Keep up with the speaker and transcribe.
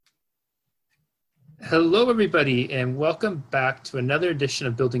Hello, everybody, and welcome back to another edition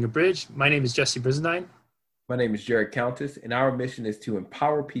of Building a Bridge. My name is Jesse Brizendine. My name is Jared Countess, and our mission is to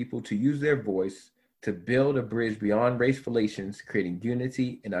empower people to use their voice to build a bridge beyond race relations, creating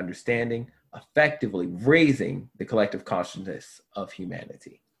unity and understanding, effectively raising the collective consciousness of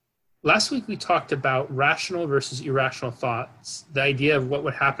humanity. Last week, we talked about rational versus irrational thoughts, the idea of what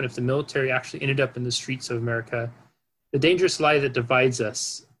would happen if the military actually ended up in the streets of America, the dangerous lie that divides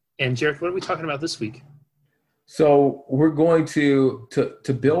us. And Jared, what are we talking about this week? So we're going to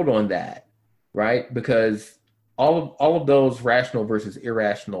build on that, right? Because all of those rational versus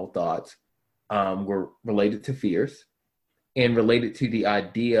irrational thoughts were related to fears and related to the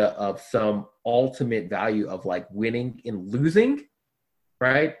idea of some ultimate value of like winning and losing,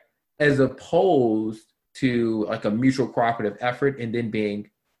 right? As opposed to like a mutual cooperative effort and then being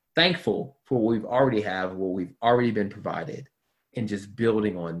thankful for what we've already have, what we've already been provided, and just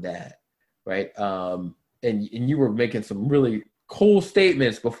building on that, right? And you were making some really cool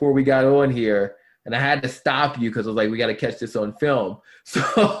statements before we got on here, and I had to stop you because I was like, we got to catch this on film.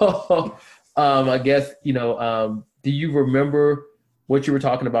 So I guess do you remember what you were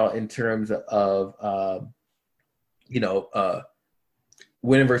talking about in terms of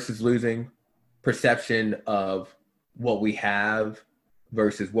winning versus losing, perception of what we have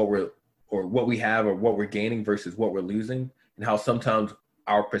versus what we have or what we're gaining versus what we're losing, and how sometimes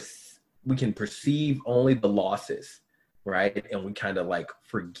we can perceive only the losses, right? And we kind of like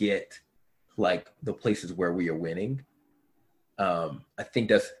forget like the places where we are winning. I think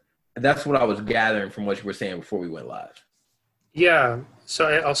that's what I was gathering from what you were saying before we went live. Yeah, so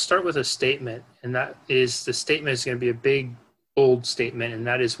I'll start with a statement, and that is the statement is going to be a big, bold statement, and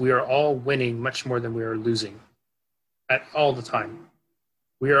that is we are all winning much more than we are losing at all the time.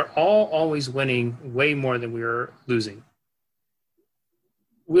 We are all always winning way more than we are losing.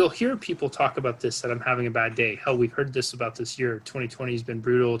 We'll hear people talk about this, that I'm having a bad day. Hell, we've heard this about this year. 2020 has been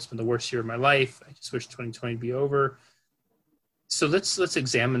brutal. It's been the worst year of my life. I just wish 2020 would be over. So let's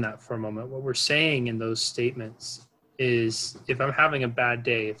examine that for a moment. What we're saying in those statements is if I'm having a bad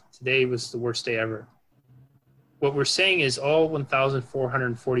day, if today was the worst day ever, what we're saying is all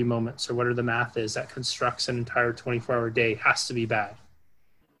 1,440 moments, or whatever the math is, that constructs an entire 24-hour day has to be bad.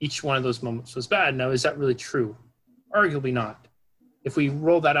 Each one of those moments was bad. Now, is that really true? Arguably not. If we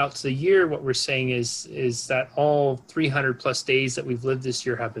roll that out to the year, what we're saying is that all 300 plus days that we've lived this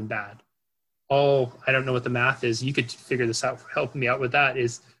year have been bad. I don't know what the math is. You could figure this out, help me out with that,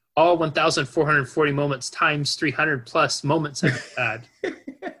 is all 1,440 moments times 300 plus moments have been bad.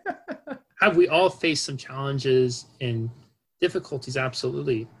 Have we all faced some challenges and difficulties?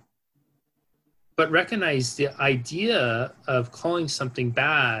 Absolutely. But recognize the idea of calling something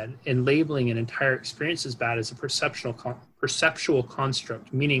bad and labeling an entire experience as bad as a perceptual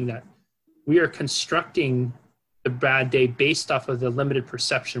construct, meaning that we are constructing the bad day based off of the limited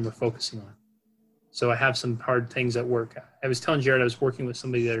perception we're focusing on. So I have some hard things at work. I was telling Jared I was working with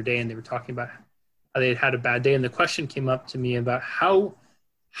somebody the other day, and they were talking about how they had a bad day, and the question came up to me about how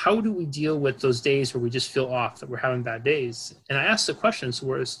do we deal with those days where we just feel off, that we're having bad days? And I asked the question, so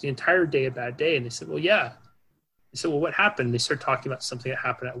was the entire day a bad day? And they said, well, yeah. I said, well, what happened? And they started talking about something that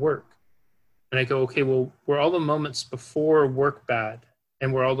happened at work. And I go, okay, well, were all the moments before work bad?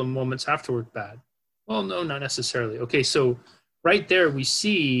 And were all the moments after work bad? Well, no, not necessarily. Okay, so right there we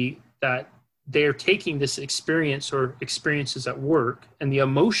see that they're taking this experience or experiences at work and the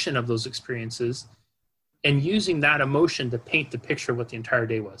emotion of those experiences and using that emotion to paint the picture of what the entire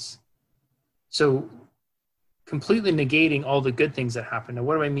day was. So completely negating all the good things that happen. Now,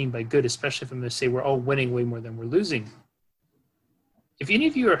 what do I mean by good, especially if I'm going to say we're all winning way more than we're losing? If any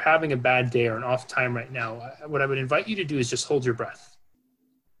of you are having a bad day or an off time right now, what I would invite you to do is just hold your breath.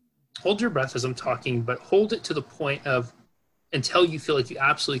 Hold your breath as I'm talking, but hold it to the point of until you feel like you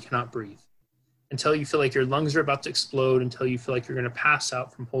absolutely cannot breathe, until you feel like your lungs are about to explode, until you feel like you're going to pass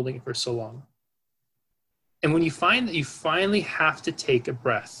out from holding it for so long. And when you find that you finally have to take a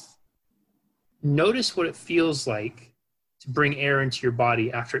breath, notice what it feels like to bring air into your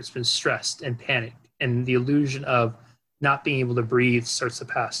body after it's been stressed and panicked, and the illusion of not being able to breathe starts to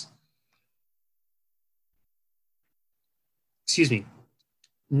pass. Excuse me.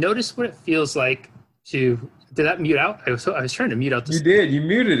 Notice what it feels like to... Did that mute out? I was trying to mute out this. You did. You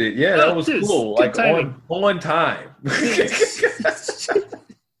muted it. Yeah, that was dude, cool. Like on time.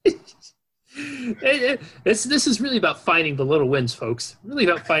 This is really about finding the little wins, folks. Really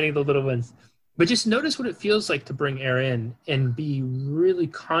about finding the little wins. But just notice what it feels like to bring air in and be really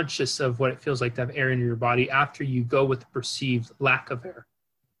conscious of what it feels like to have air in your body after you go with the perceived lack of air.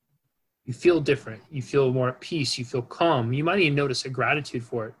 You feel different. You feel more at peace. You feel calm. You might even notice a gratitude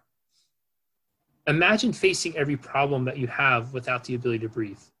for it. Imagine facing every problem that you have without the ability to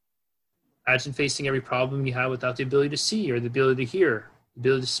breathe. Imagine facing every problem you have without the ability to see or the ability to hear, the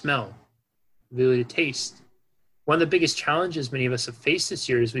ability to smell, the ability to taste. One of the biggest challenges many of us have faced this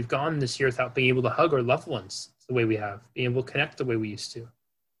year is we've gone this year without being able to hug our loved ones the way we have, being able to connect the way we used to.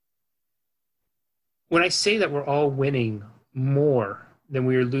 When I say that we're all winning more than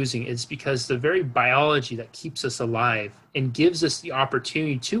we are losing, it's because the very biology that keeps us alive and gives us the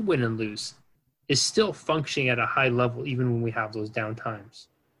opportunity to win and lose is still functioning at a high level, even when we have those down times.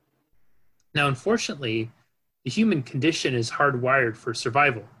 Now, unfortunately, the human condition is hardwired for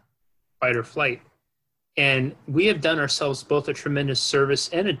survival, fight or flight. And we have done ourselves both a tremendous service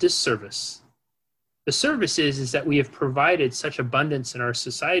and a disservice. The service is that we have provided such abundance in our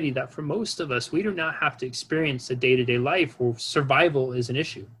society that for most of us, we do not have to experience a day-to-day life where survival is an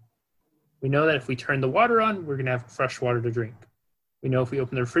issue. We know that if we turn the water on, we're going to have fresh water to drink. We know if we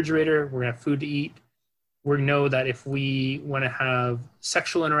open the refrigerator, we're going to have food to eat. We know that if we want to have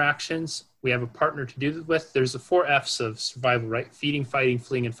sexual interactions, we have a partner to do it with. There's the 4 F's of survival, right? Feeding, fighting,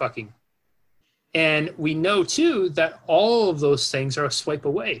 fleeing, and fucking. And we know, too, that all of those things are a swipe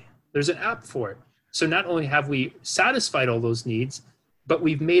away. There's an app for it. So not only have we satisfied all those needs, but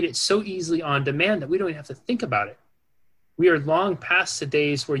we've made it so easily on demand that we don't even have to think about it. We are long past the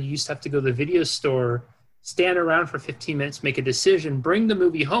days where you used to have to go to the video store, stand around for 15 minutes, make a decision, bring the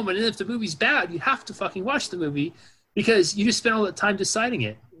movie home, and then if the movie's bad, you have to fucking watch the movie because you just spent all that time deciding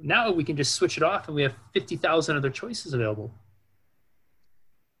it. Now we can just switch it off and we have 50,000 other choices available.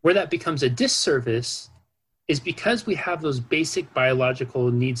 Where that becomes a disservice is because we have those basic biological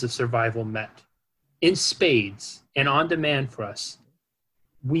needs of survival met in spades and on demand for us.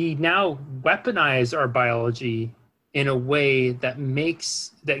 We now weaponize our biology in a way that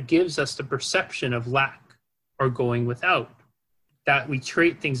gives us the perception of lack or going without, that we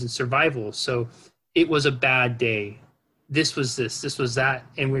trait things in survival. So it was a bad day. This was that.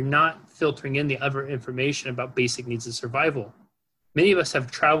 And we're not filtering in the other information about basic needs of survival. Many of us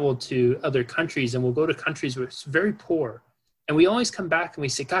have traveled to other countries and we'll go to countries where it's very poor. And we always come back and we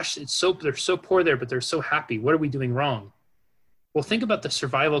say, gosh, they're so poor there, but they're so happy. What are we doing wrong? Well, think about the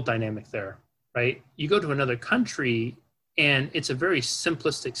survival dynamic there, right? You go to another country and it's a very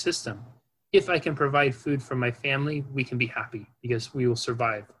simplistic system. If I can provide food for my family, we can be happy because we will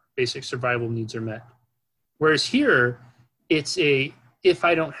survive. Basic survival needs are met. Whereas here, it's if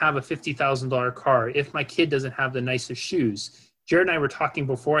I don't have a $50,000 car, if my kid doesn't have the nicest shoes. Jared and I were talking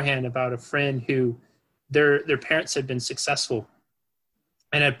beforehand about a friend who their parents had been successful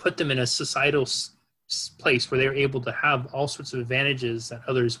and had put them in a societal place where they were able to have all sorts of advantages that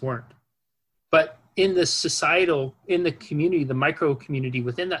others weren't. But in the community, the micro community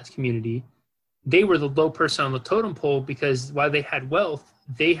within that community, they were the low person on the totem pole because while they had wealth,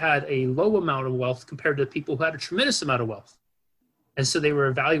 they had a low amount of wealth compared to people who had a tremendous amount of wealth. And so they were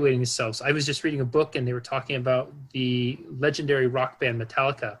evaluating themselves. I was just reading a book and they were talking about the legendary rock band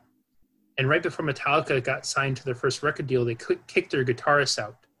Metallica. And right before Metallica got signed to their first record deal, they kicked their guitarist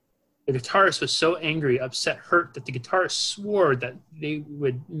out. The guitarist was so angry, upset, hurt that the guitarist swore that they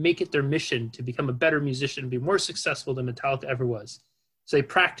would make it their mission to become a better musician and be more successful than Metallica ever was. So they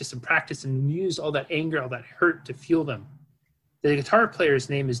practiced and used all that anger, all that hurt to fuel them. The guitar player's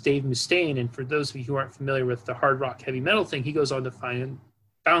name is Dave Mustaine, and for those of you who aren't familiar with the hard rock heavy metal thing, he goes on to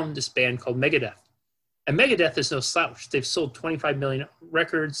found this band called Megadeth. And Megadeth is no slouch. They've sold 25 million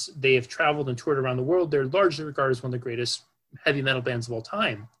records. They have traveled and toured around the world. They're largely regarded as one of the greatest heavy metal bands of all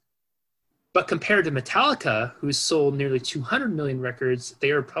time. But compared to Metallica, who's sold nearly 200 million records, they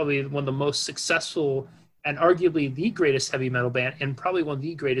are probably one of the most successful and arguably the greatest heavy metal band and probably one of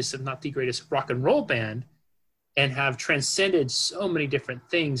the greatest, if not the greatest, rock and roll band, and have transcended so many different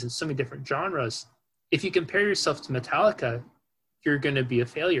things and so many different genres. If you compare yourself to Metallica, you're going to be a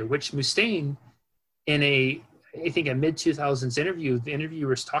failure, which Mustaine, in a mid-2000s interview, the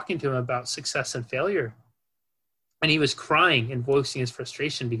interviewer was talking to him about success and failure. And he was crying and voicing his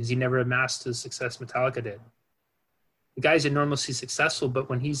frustration because he never amassed the success Metallica did. The guy's enormously successful, but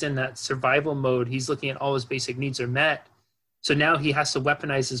when he's in that survival mode, he's looking at all his basic needs are met. So now he has to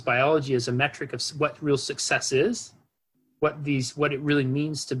weaponize his biology as a metric of what real success is, what it really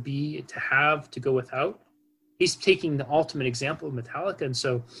means to be, to have, to go without. He's taking the ultimate example of Metallica. And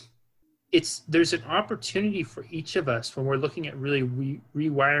so there's an opportunity for each of us when we're looking at really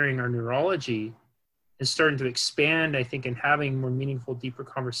rewiring our neurology and starting to expand, I think, and having more meaningful, deeper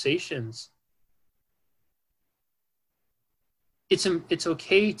conversations. It's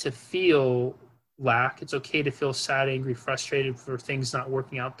okay to feel lack. It's okay to feel sad, angry, frustrated for things not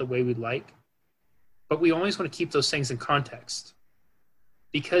working out the way we'd like. But we always want to keep those things in context.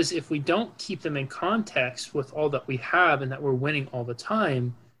 Because if we don't keep them in context with all that we have and that we're winning all the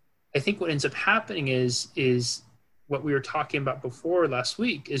time, I think what ends up happening is what we were talking about before last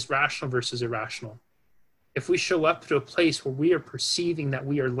week is rational versus irrational. If we show up to a place where we are perceiving that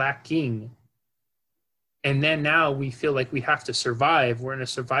we are lacking, and then now we feel like we have to survive, we're in a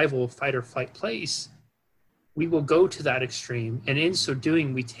survival fight or flight place, we will go to that extreme. And in so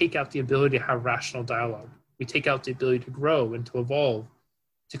doing, we take out the ability to have rational dialogue. We take out the ability to grow and to evolve,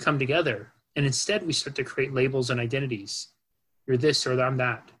 to come together. And instead, we start to create labels and identities. You're this or I'm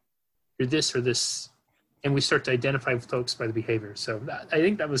that. You're this or this. And we start to identify folks by the behavior. So I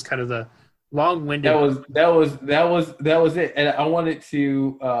think that was kind of the long-winded. That was it. And I wanted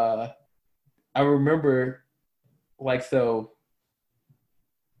to, I remember, like, so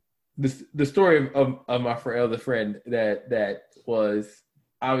the story of my friend that was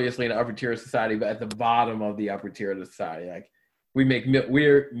obviously in the upper tier of society, but at the bottom of the upper tier of the society. Like,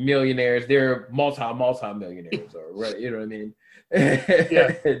 we're millionaires. They're multi-millionaires, or right, you know what I mean?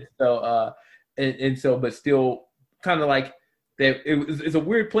 Yeah. So, but still, kind of like that. It's a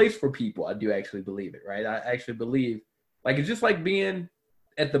weird place for people. I do actually believe it, right? I actually believe, like, it's just like being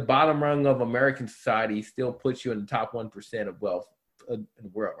at the bottom rung of American society still puts you in the top 1% of wealth in the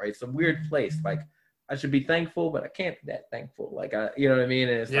world, right? It's a weird place. Like, I should be thankful, but I can't be that thankful. Like, you know what I mean?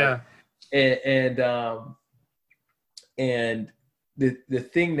 And it's Yeah. like, and the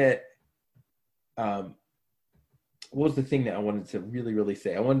thing that, what was the thing that I wanted to really, really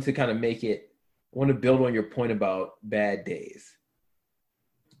say? I wanted to kind of I want to build on your point about bad days.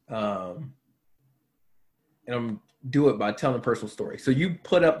 And I'm do it by telling a personal story. So you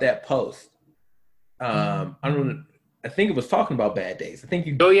put up that post. I don't know. I think it was talking about bad days. I think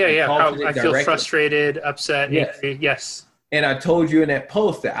you. Oh yeah. How I feel directly. frustrated, upset, Yes. angry. Yes. And I told you in that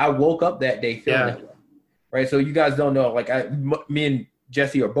post that I woke up that day feeling that way. Right. So you guys don't know, like, me and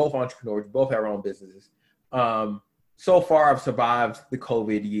Jesse are both entrepreneurs, both have our own businesses. So far I've survived the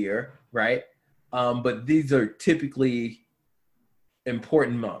COVID year, right? But these are typically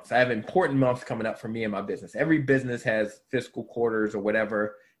important months. I have important months coming up for me and my business. Every business has fiscal quarters or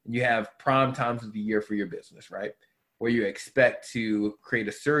whatever, and you have prime times of the year for your business, right? Where you expect to create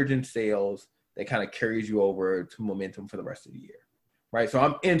a surge in sales that kind of carries you over to momentum for the rest of the year, right? So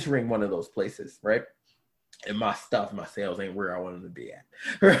I'm entering one of those places, right? And my sales ain't where I wanted to be at,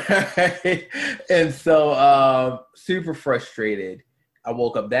 right? And so super frustrated. I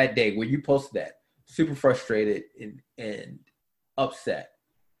woke up that day where you posted that, super frustrated and upset.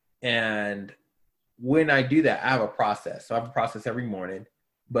 And when I do that, I have a process. So I have a process every morning,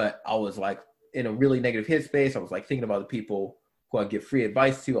 but I was like in a really negative headspace. I was like thinking about the people who I give free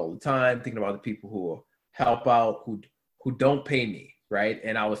advice to all the time, thinking about the people who help out, who don't pay me, right?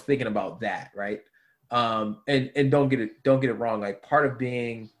 And I was thinking about that, right? And don't get it wrong. Like, part of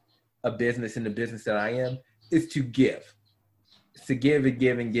being a business in the business that I am is to give. It's to give and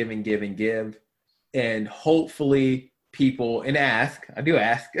give and give and give and give. And hopefully people, and I do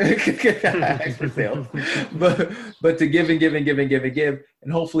ask, ask for sales, but to give and give and give and give and give.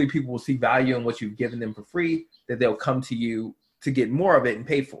 And hopefully people will see value in what you've given them for free, that they'll come to you to get more of it and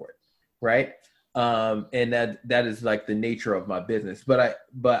pay for it. Right. And that is like the nature of my business. But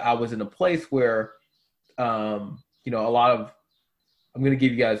I was in a place where, I'm going to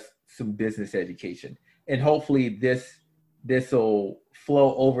give you guys some business education, and hopefully this will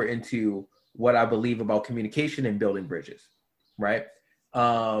flow over into what I believe about communication and building bridges, right? There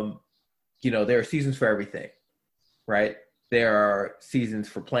are seasons for everything, right? There are seasons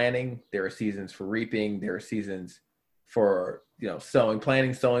for planning. There are seasons for reaping. There are seasons for,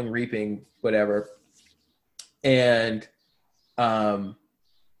 planning, sowing, reaping, whatever. And a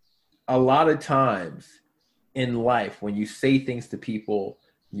lot of times in life, when you say things to people,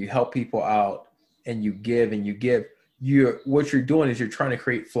 you help people out, and you give, what you're doing is you're trying to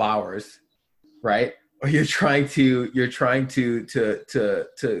create flowers, right? Or you're trying to create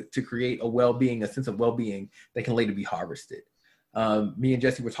a sense of well-being that can later be harvested. Me and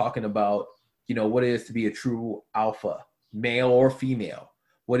Jesse were talking about, what it is to be a true alpha, male or female,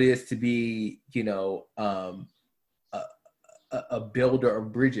 what it is to be, a builder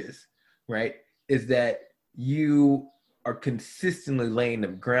of bridges, right? Is that you are consistently laying the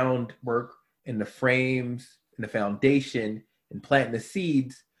groundwork and the frames and the foundation and planting the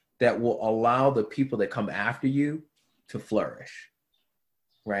seeds that will allow the people that come after you to flourish,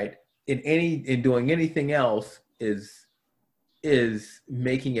 right? In doing anything else is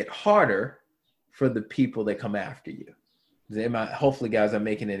making it harder for the people that come after you. Hopefully, guys, I'm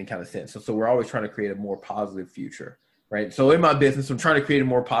making any kind of sense. So we're always trying to create a more positive future, right? So in my business, I'm trying to create a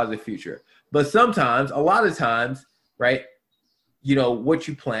more positive future. But sometimes, a lot of times, right, what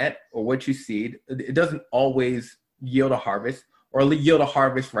you plant or what you seed, it doesn't always yield a harvest or yield a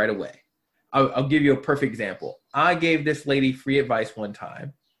harvest right away. I'll give you a perfect example. I gave this lady free advice one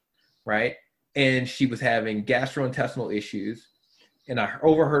time, right? And she was having gastrointestinal issues, and I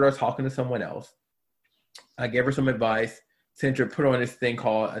overheard her talking to someone else. I gave her some advice, sent her, put her on this thing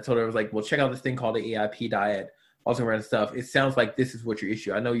I told her, I was like, well, check out this thing called the AIP diet, all some random stuff. It sounds like this is what your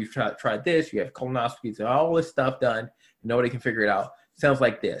issue. I know you've tried this, you have colonoscopies and all this stuff done. Nobody can figure it out. Sounds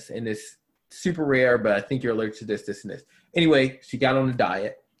like this. And it's super rare, but I think you're allergic to this, this, and this. Anyway, she got on the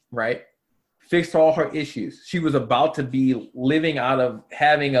diet, right? Fixed all her issues. She was about to be living out of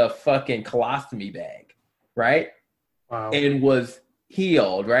having a fucking colostomy bag, right? Wow. And was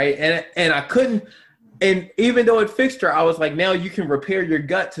healed, right? And I couldn't, and even though it fixed her, I was like, now you can repair your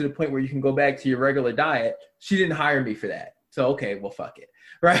gut to the point where you can go back to your regular diet. She didn't hire me for that. So, okay, well, fuck it,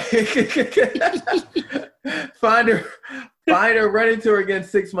 right? Find her, run into her again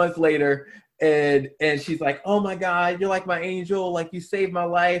 6 months later. And she's like, oh my God, you're like my angel. Like, you saved my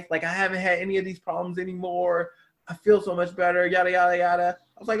life. Like, I haven't had any of these problems anymore. I feel so much better, yada, yada, yada.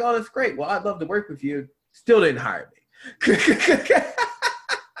 I was like, oh, that's great. Well, I'd love to work with you. Still didn't hire me.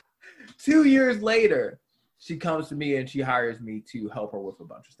 2 years later, she comes to me and she hires me to help her with a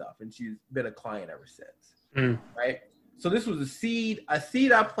bunch of stuff. And she's been a client ever since, right? So this was a seed I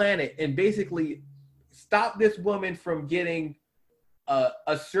planted, and basically stopped this woman from getting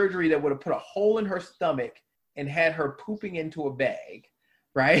a surgery that would have put a hole in her stomach and had her pooping into a bag,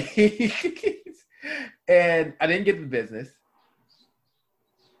 right? And I didn't get the business.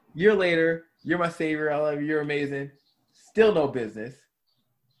 Year later, you're my savior. I love you. You're amazing. Still no business.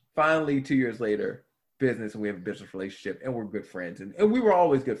 Finally, 2 years later, business, and we have a business relationship, and we're good friends. And we were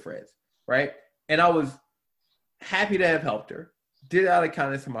always good friends, right? And I was happy to have helped her. Did it out of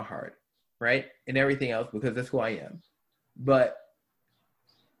kindness in my heart, right? And everything else, because that's who I am. But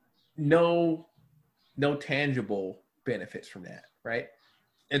no tangible benefits from that, right?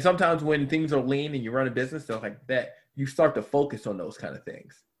 And sometimes when things are lean and you run a business stuff like that, you start to focus on those kind of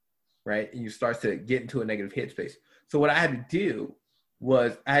things, right? And you start to get into a negative headspace. So what I had to do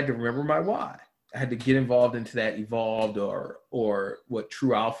was I had to remember my why. I had to get involved into that evolved or what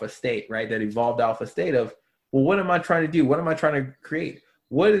true alpha state, right? That evolved alpha state of, well, what am I trying to do? What am I trying to create?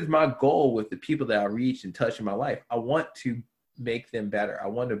 What is my goal with the people that I reach and touch in my life? I want to make them better. I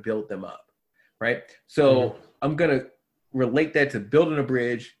want to build them up, right? So I'm going to relate that to building a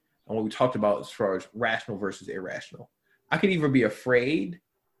bridge and what we talked about as far as rational versus irrational. I could either be afraid,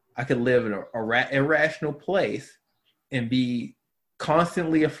 I could live in a irrational place and be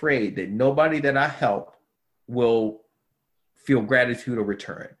constantly afraid that nobody that I help will feel gratitude or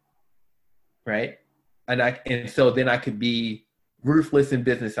return, right? And so then I could be ruthless in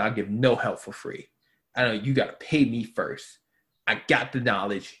business. I'll give no help for free. I know you got to pay me first. I got the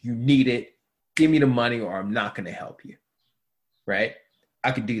knowledge. You need it. Give me the money or I'm not going to help you, right?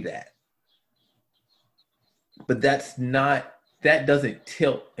 I could do that. But that doesn't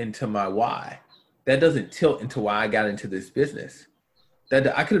tilt into my why. That doesn't tilt into why I got into this business.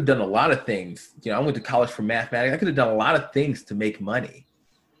 That I could have done a lot of things. I went to college for mathematics. I could have done a lot of things to make money.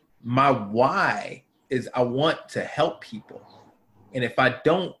 My why is I want to help people. And if I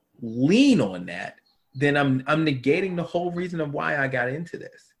don't lean on that, then I'm negating the whole reason of why I got into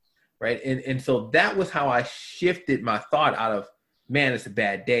this, right? And so that was how I shifted my thought out of, man, it's a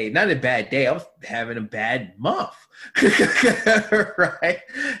bad day. Not a bad day. I was having a bad month, right?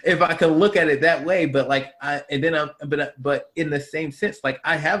 If I can look at it that way, but in the same sense, like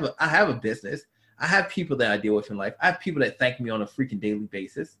I have a business. I have people that I deal with in life. I have people that thank me on a freaking daily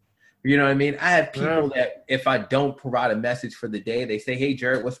basis. You know what I mean? I have people that if I don't provide a message for the day, they say, "Hey,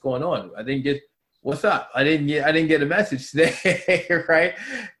 Jared, what's going on? What's up? I didn't get a message today," right?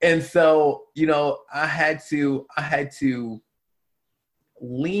 And so, I had to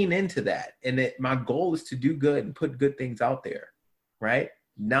lean into that. And my goal is to do good and put good things out there, right?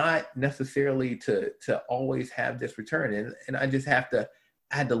 Not necessarily to always have this return. And I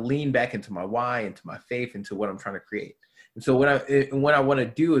had to lean back into my why, into my faith, into what I'm trying to create. And so what I want to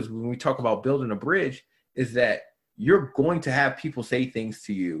do is when we talk about building a bridge is that you're going to have people say things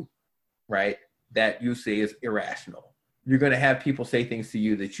to you, right, that you say is irrational. You're going to have people say things to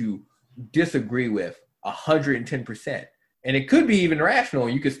you that you disagree with 110%. And it could be even rational.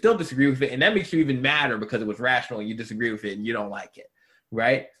 You could still disagree with it. And that makes you even madder because it was rational and you disagree with it and you don't like it,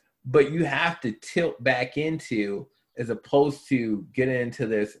 right? But you have to tilt back into, as opposed to getting into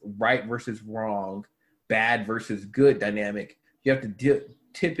this right versus wrong, bad versus good dynamic, you have to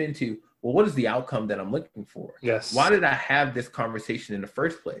tip into, well, what is the outcome that I'm looking for? Yes. Why did I have this conversation in the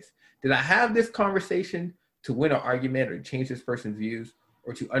first place? Did I have this conversation to win an argument or change this person's views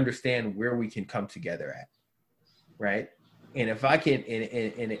or to understand where we can come together at, right? And if I can,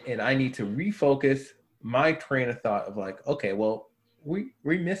 and I need to refocus my train of thought of like, okay, well, we're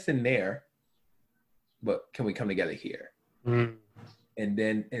missing there, but can we come together here? Mm. And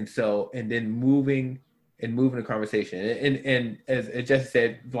then moving the conversation. And as Jesse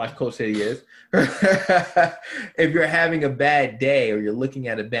said, like Coach said he is, if you're having a bad day or you're looking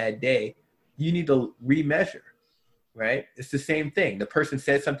at a bad day, you need to remeasure, right? It's the same thing. The person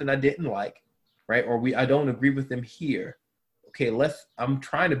said something I didn't like, right? Or I don't agree with them here. Okay, I'm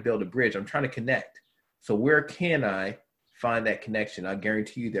trying to build a bridge. I'm trying to connect. So where can I find that connection? I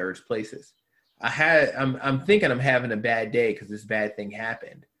guarantee you there's places. I'm thinking I'm having a bad day because this bad thing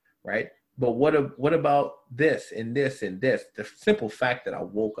happened, right? But what about this and this and this? The simple fact that I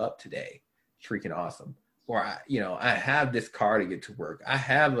woke up today, freaking awesome. Or I have this car to get to work. I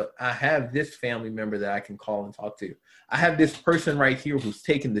have this family member that I can call and talk to. I have this person right here who's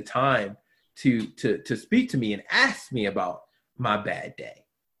taken the time to speak to me and ask me about my bad day,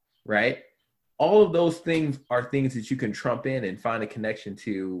 right? All of those things are things that you can trump in and find a connection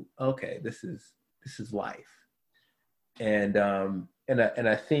to. Okay, this is life, and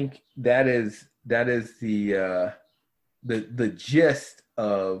I think that is the gist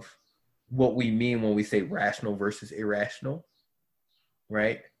of what we mean when we say rational versus irrational,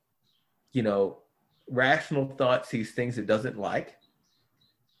 right? Rational thought sees things it doesn't like,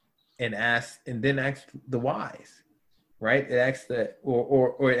 and then asks the whys, right? It asks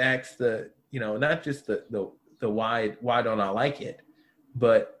or it asks not just the why don't I like it,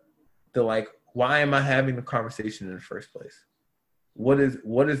 but the like, why am I having the conversation in the first place? What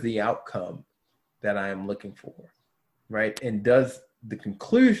is the outcome that I am looking for, right? And does the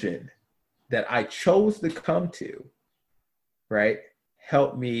conclusion that I chose to come to, right,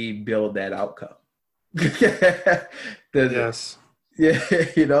 help me build that outcome? Yes. Yeah,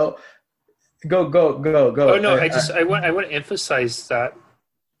 Go. Oh no, I want to emphasize that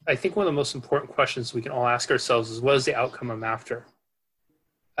I think one of the most important questions we can all ask ourselves is, what is the outcome I'm after?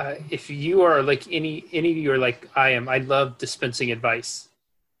 If you are like any of you are like I am, I love dispensing advice.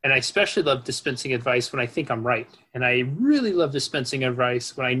 And I especially love dispensing advice when I think I'm right. And I really love dispensing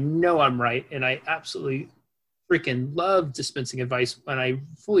advice when I know I'm right. And I absolutely freaking love dispensing advice when I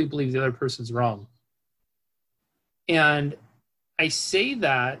fully believe the other person's wrong. And I say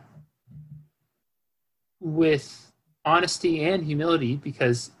that with honesty and humility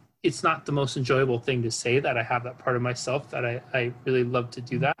because it's not the most enjoyable thing to say that I have that part of myself that I really love to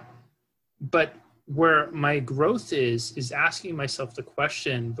do that. But where my growth is asking myself the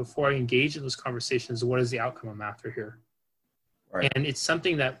question before I engage in those conversations, what is the outcome I'm after here? Right. And it's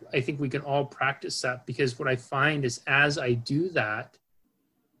something that I think we can all practice that, because what I find is as I do that,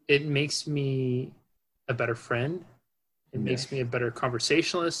 it makes me a better friend. It makes me a better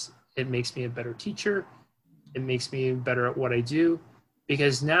conversationalist. It makes me a better teacher. It makes me better at what I do,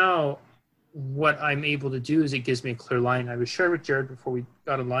 because now what I'm able to do is it gives me a clear line. I was sharing with Jared before we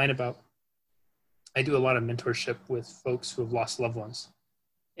got online about I do a lot of mentorship with folks who have lost loved ones.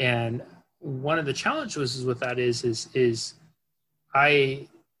 And one of the challenges with that is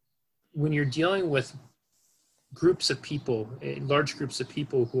when you're dealing with groups of people, large groups of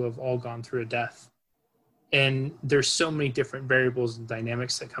people who have all gone through a death, and there's so many different variables and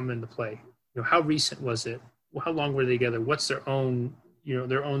dynamics that come into play. How recent was it? How long were they together? What's their own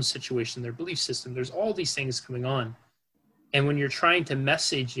situation, their belief system? There's all these things coming on. And when you're trying to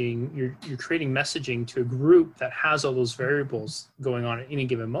you're creating messaging to a group that has all those variables going on at any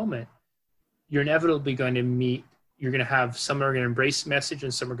given moment, you're inevitably going to you're going to have some are going to embrace the message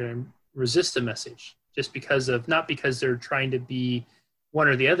and some are going to resist the message, just because of, not because they're trying to be one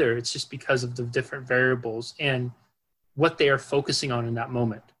or the other, it's just because of the different variables and what they are focusing on in that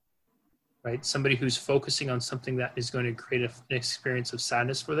moment, right? Somebody who's focusing on something that is going to create an experience of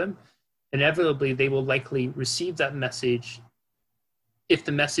sadness for them, inevitably they will likely receive that message. If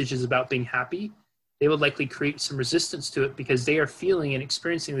the message is about being happy, they will likely create some resistance to it because they are feeling and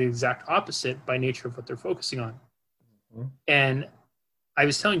experiencing the exact opposite by nature of what they're focusing on. Mm-hmm. And I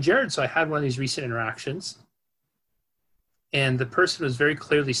was telling Jared, so I had one of these recent interactions, and the person was very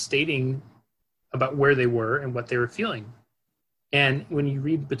clearly stating about where they were and what they were feeling. And when you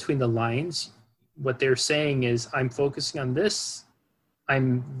read between the lines, what they're saying is, I'm focusing on this,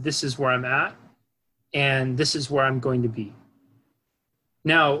 this is where I'm at, and this is where I'm going to be.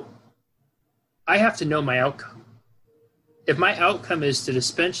 Now, I have to know my outcome. If my outcome is to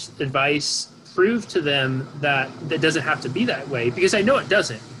dispense advice, prove to them that doesn't have to be that way, because I know it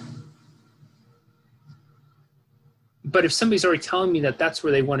doesn't. But if somebody's already telling me that that's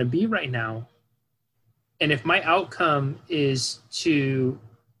where they want to be right now, And if my outcome is to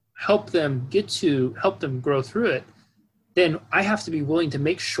help them grow through it, then I have to be willing to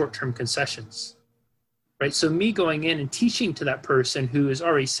make short-term concessions, right? So me going in and teaching to that person who is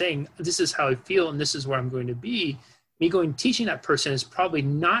already saying, this is how I feel and this is where I'm going to be, me going teaching that person is probably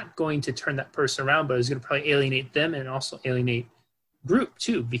not going to turn that person around, but is going to probably alienate them and also alienate group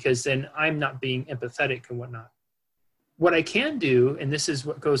too, because then I'm not being empathetic and whatnot. What I can do, and this is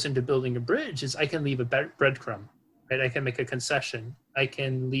what goes into building a bridge, is I can leave a breadcrumb, right? I can make a concession. I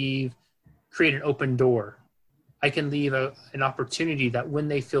can create an open door. I can leave an opportunity that when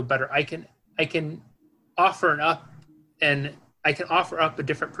they feel better, I can offer up, and I can offer up a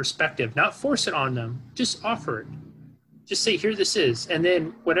different perspective, not force it on them, just offer it. Just say, here this is. And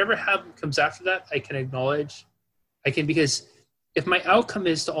then whatever comes after that, I can acknowledge. Because if my outcome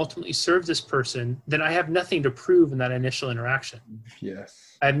is to ultimately serve this person, then I have nothing to prove in that initial interaction.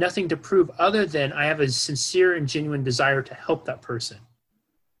 Yes. I have nothing to prove other than I have a sincere and genuine desire to help that person.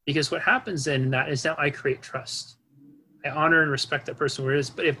 Because what happens then in that is now I create trust. I honor and respect that person where it is.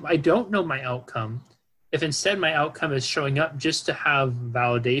 But if I don't know my outcome, if instead my outcome is showing up just to have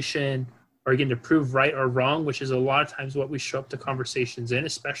validation or again to prove right or wrong, which is a lot of times what we show up to conversations in,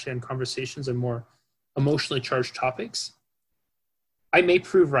 especially in conversations on more emotionally charged topics, I may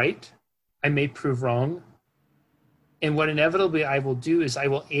prove right, I may prove wrong. And what inevitably I will do is I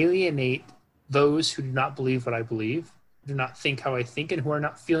will alienate those who do not believe what I believe, do not think how I think, and who are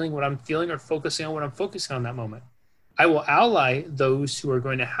not feeling what I'm feeling or focusing on what I'm focusing on that moment. I will ally those who are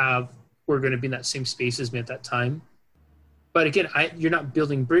going to be in that same space as me at that time. But again, you're not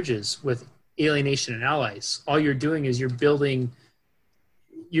building bridges with alienation and allies. All you're doing is you're building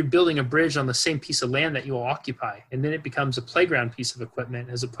a bridge on the same piece of land that you will occupy. And then it becomes a playground piece of equipment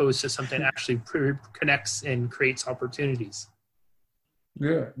as opposed to something that actually connects and creates opportunities.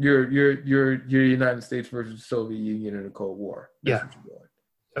 Yeah. You're United States versus Soviet Union in the Cold War. That's what you're doing.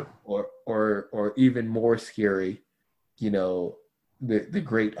 Yep. Or even more scary, the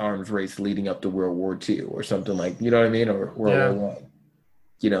great arms race leading up to World War II or something like, you know what I mean? Or World War I.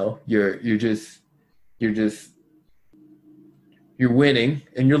 You're winning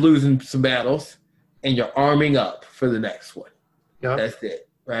and you're losing some battles and you're arming up for the next one. Yep. That's it.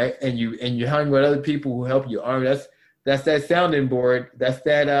 Right. And you're hanging with other people who help you arm. That's that sounding board. That's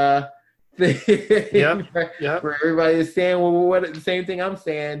that thing. Yep. Yep. Where everybody is saying, what the same thing I'm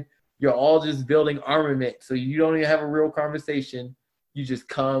saying. You're all just building armament. So you don't even have a real conversation. You just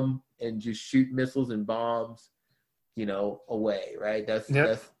come and just shoot missiles and bombs, away. Right. That's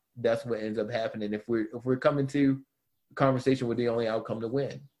what ends up happening. If we're coming to a conversation with the only outcome to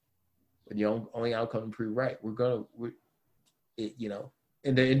win, with the only outcome to prove right,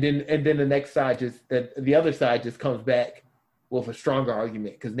 and then the next side the other side just comes back with a stronger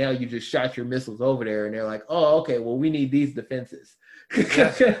argument because now you just shot your missiles over there and they're like, oh, okay, well, we need these defenses.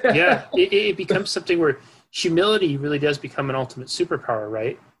 Yeah. It becomes something where humility really does become an ultimate superpower,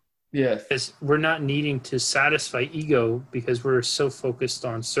 right? Yes. Because we're not needing to satisfy ego because we're so focused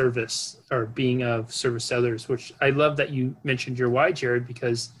on service or being of service to others, which I love that you mentioned your why, Jared,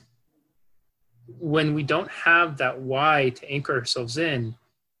 because when we don't have that why to anchor ourselves in,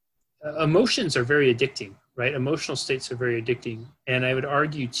 emotions are very addicting, right? Emotional states are very addicting. And I would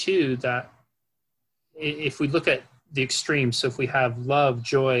argue too that if we look at the extremes, so if we have love,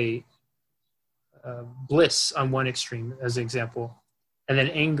 joy, bliss on one extreme as an example, and then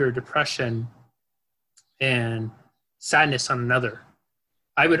anger, depression, and sadness on another,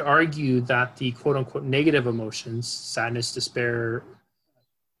 I would argue that the quote unquote negative emotions, sadness, despair,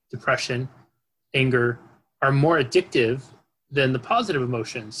 depression, anger, are more addictive than the positive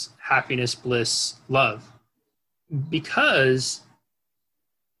emotions, happiness, bliss, love, because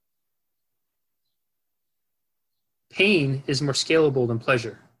pain is more scalable than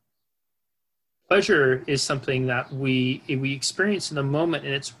pleasure. Pleasure is something that we experience in the moment,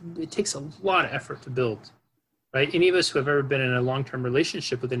 and it takes a lot of effort to build, right? Any of us who have ever been in a long-term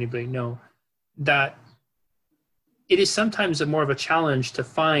relationship with anybody know that it is sometimes more of a challenge to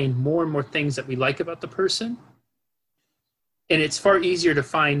find more and more things that we like about the person. And it's far easier to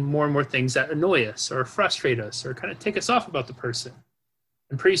find more and more things that annoy us or frustrate us or kind of take us off about the person.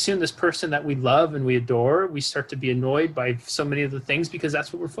 And pretty soon this person that we love and we adore, we start to be annoyed by so many of the things because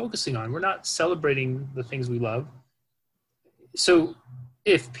that's what we're focusing on. We're not celebrating the things we love. So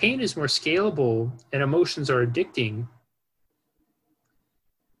if pain is more scalable and emotions are addicting,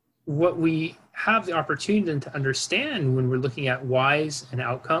 what we have the opportunity to understand when we're looking at whys and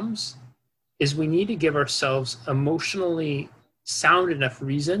outcomes is we need to give ourselves emotionally sound enough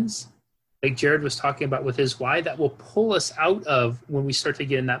reasons, like Jared was talking about with his why, that will pull us out of when we start to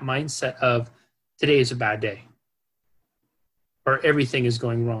get in that mindset of today is a bad day or everything is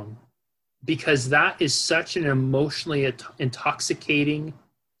going wrong, because that is such an emotionally intoxicating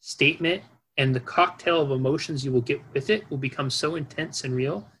statement, and the cocktail of emotions you will get with it will become so intense and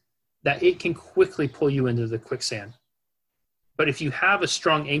real that it can quickly pull you into the quicksand. But if you have a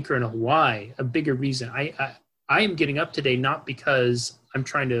strong anchor and a why, a bigger reason, I am getting up today not because I'm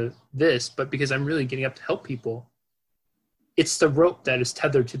trying to this, but because I'm really getting up to help people. It's the rope that is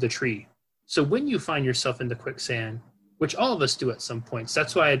tethered to the tree. So when you find yourself in the quicksand, which all of us do at some points,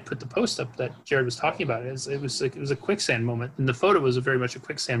 that's why I had put the post up that Jared was talking about. It was a quicksand moment, and the photo was very much a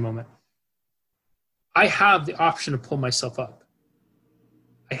quicksand moment. I have the option to pull myself up.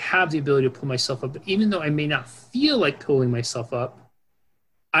 I have the ability to pull myself up, but even though I may not feel like pulling myself up,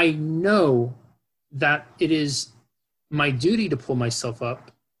 I know that it is my duty to pull myself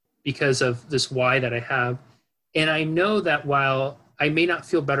up because of this why that I have. And I know that while I may not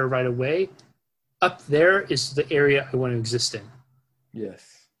feel better right away, up there is the area I want to exist in.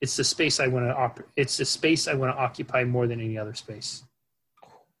 Yes. It's the space I want to it's the space I want to occupy more than any other space.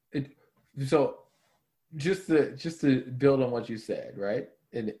 So just to build on what you said, right?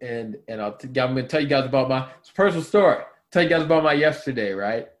 And I'm going to tell you guys about my personal story. Tell you guys about my yesterday,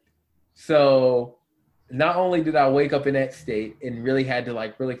 right? So not only did I wake up in that state and really had to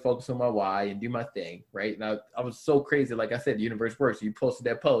like really focus on my why and do my thing, right? And I was so crazy. Like I said, the universe works. You posted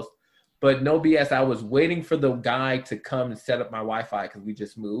that post. But no BS, I was waiting for the guy to come and set up my Wi-Fi because we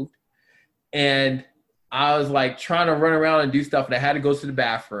just moved. And I was like trying to run around and do stuff, and I had to go to the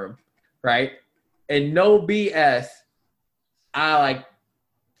bathroom, right? And no BS, I like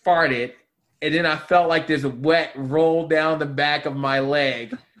farted, and then I felt like this wet roll down the back of my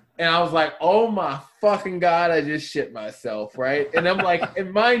leg. And I was like, oh my fucking God, I just shit myself, right? And I'm like,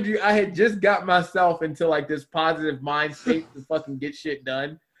 and mind you, I had just got myself into like this positive mind state to fucking get shit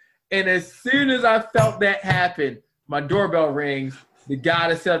done. And as soon as I felt that happen, my doorbell rings. The guy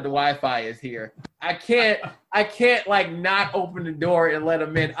that set up the Wi-Fi is here. I can't like not open the door and let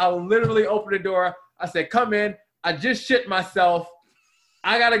him in. I literally opened the door. I said, come in. I just shit myself.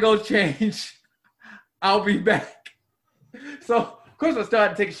 I got to go change. I'll be back. So, of course, I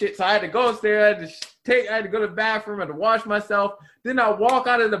started to take a shit. So I had to go upstairs. I had to go to the bathroom. I had to wash myself. Then I walk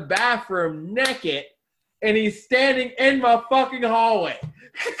out of the bathroom naked, and he's standing in my fucking hallway.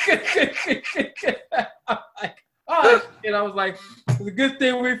 I'm like, oh, and I was like, it's a good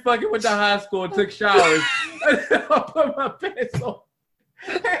thing we fucking went to high school and took showers. I put my pants on.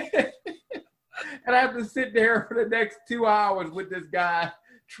 And I have to sit there for the next 2 hours with this guy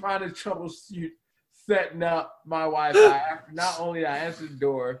trying to troubleshoot setting up my Wi-Fi. Not only did I answer the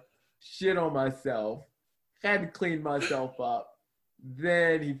door, shit on myself, had to clean myself up.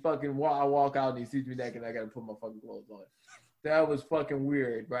 Then he fucking I walk out and he sees me naked and I got to put my fucking clothes on. That was fucking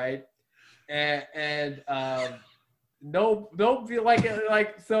weird, right? And don't feel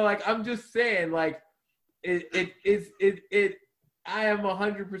like so like I'm just saying like it I am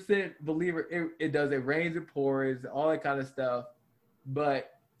 100% believer it does, it rains, it pours, all that kind of stuff, but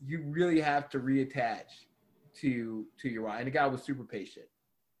you really have to reattach to your why. And the guy was super patient,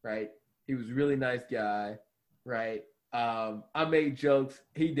 right? He was a really nice guy, right? I made jokes.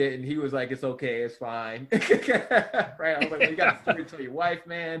 He didn't. He was like, it's okay. It's fine. Right? I was like, well, you got a story to tell your wife,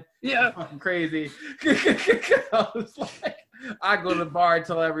 man. Yeah. It's fucking crazy. I was like, I go to the bar and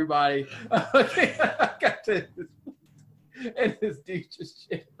tell everybody, I got this. And this dude just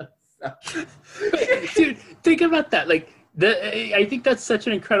shit myself. Dude, think about that. Like, I think that's such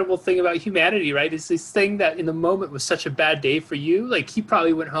an incredible thing about humanity, right? It's this thing that in the moment was such a bad day for you. Like, he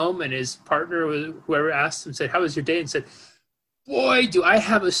probably went home and his partner, whoever asked him, said, how was your day? And said, boy, do I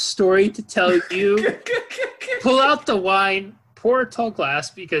have a story to tell you. Pull out the wine, pour a tall glass,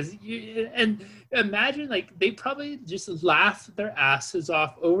 because and imagine, like, they probably just laughed their asses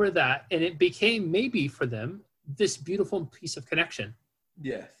off over that. And it became, maybe for them, this beautiful piece of connection.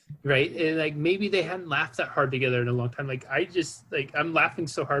 Yes. Right. And like maybe they hadn't laughed that hard together in a long time. Like I'm laughing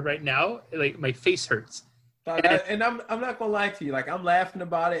so hard right now, like my face hurts. And I'm not gonna lie to you, like I'm laughing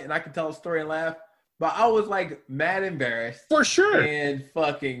about it and I can tell a story and laugh, but I was like mad embarrassed. For sure. And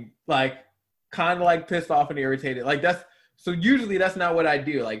fucking like kind of like pissed off and irritated. Like so usually that's not what I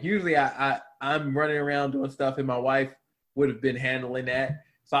do. Like usually I'm running around doing stuff and my wife would have been handling that.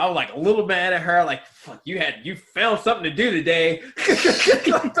 So I was like a little mad at her, like, fuck, you found something to do today. You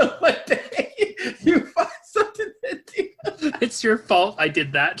found something to do. It's your fault I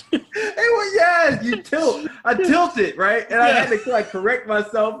did that. Well, yeah, I tilted, right? And I had to like correct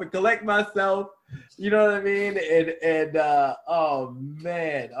myself and collect myself. You know what I mean? And oh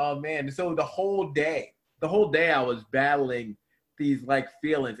man. So the whole day I was battling these like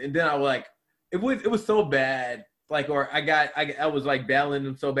feelings. And then I was like, was so bad. Like, or I was like battling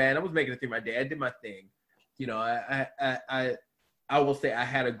them so bad. I was making it through my day. I did my thing. You know, I will say I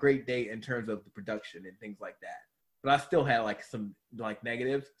had a great day in terms of the production and things like that. But I still had like some like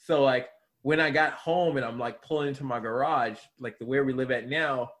negatives. So like when I got home and I'm like pulling into my garage, like the where we live at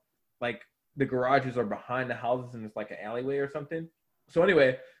now, like the garages are behind the houses and it's like an alleyway or something. So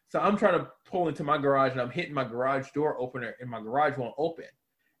anyway, so I'm trying to pull into my garage and I'm hitting my garage door opener and my garage won't open.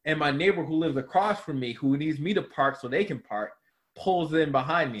 And my neighbor who lives across from me, who needs me to park so they can park, pulls in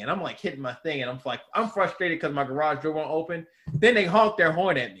behind me. And I'm like hitting my thing. And I'm like, I'm frustrated because my garage door won't open. Then they honk their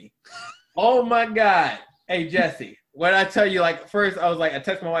horn at me. Oh my God. Hey, Jesse, when I tell you, like, first I was like, I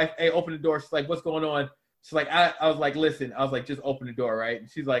text my wife, hey, open the door. She's like, what's going on? She's like, I was like, listen, I was like, just open the door, right? And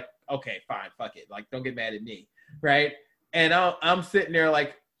she's like, okay, fine, fuck it. Like, don't get mad at me, right? And I'm sitting there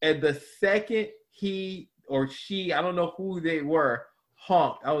like, and the second he or she, I don't know who they were,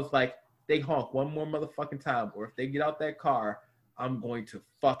 honked, I was like, they honk one more motherfucking time, or if they get out that car, I'm going to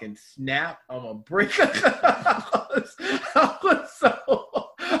fucking snap. I'm gonna break. It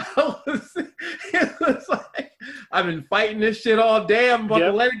was like, I've been fighting this shit all day. I'm about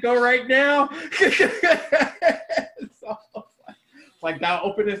to let it go right now. So, like, now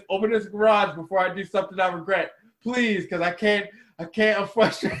open this garage before I do something I regret, please, because I can't. I'm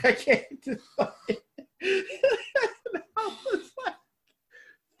frustrated. I can't just fucking.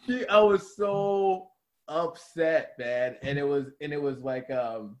 I was so upset, man, and it was like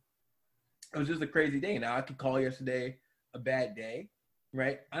it was just a crazy day. Now I could call yesterday a bad day,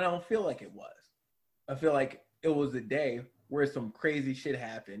 right? I don't feel like it was. I feel like it was a day where some crazy shit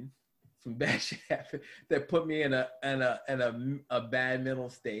happened, some bad shit happened that put me in a bad mental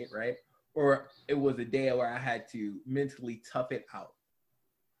state, right? Or it was a day where I had to mentally tough it out,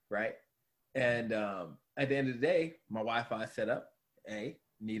 right? And at the end of the day, my Wi-Fi set up,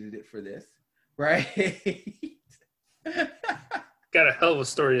 needed it for this, right? Got a hell of a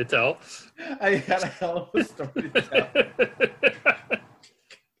story to tell. I got a hell of a story to tell.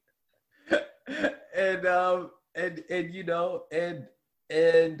 And you know,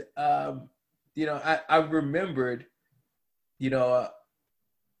 you know, I remembered, you know,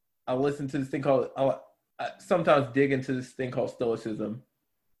 I listened to this thing called, I sometimes dig into this thing called Stoicism.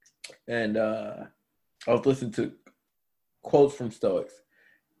 And I was listening to quotes from Stoics.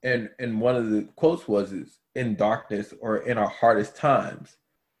 And one of the quotes was, is in darkness or in our hardest times,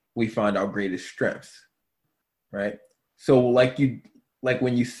 we find our greatest strengths, right? So like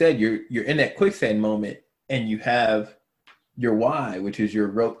when you said you're in that quicksand moment and you have your why, which is your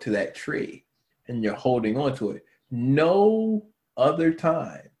rope to that tree, and you're holding on to it. No other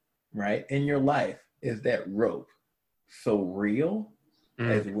time, right, in your life is that rope so real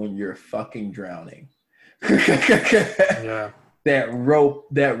as when you're fucking drowning. Yeah. That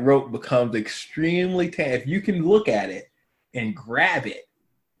rope becomes extremely tame. If you can look at it and grab it,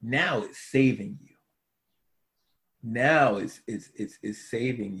 now it's saving you. Now it's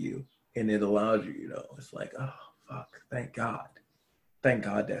saving you, and it allows you, you know, it's like, oh fuck, thank God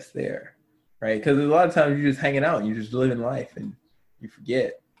that's there, right? Because a lot of times you're just hanging out and you're just living life and you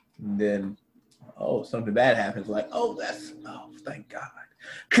forget, and then something bad happens, like thank God.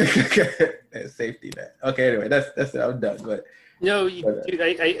 That's safety net. Okay, anyway, that's it. I'm done. But no, dude,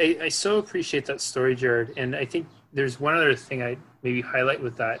 I so appreciate that story, Jared. And I think there's one other thing I maybe highlight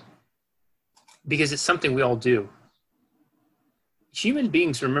with that, because it's something we all do. Human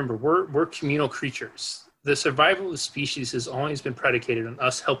beings, remember, we're communal creatures. The survival of the species has always been predicated on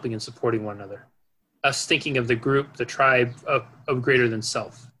us helping and supporting one another, us thinking of the group, the tribe of greater than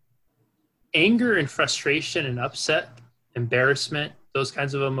self. Anger and frustration and upset, embarrassment, those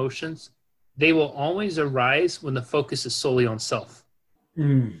kinds of emotions, they will always arise when the focus is solely on self,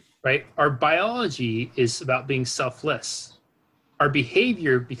 right? Our biology is about being selfless. Our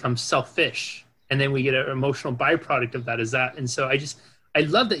behavior becomes selfish, and then we get an emotional byproduct of that is that. And so I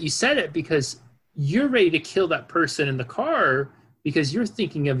love that you said it, because you're ready to kill that person in the car because you're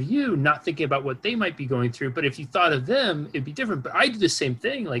thinking of you, not thinking about what they might be going through. But if you thought of them, it'd be different. But I do the same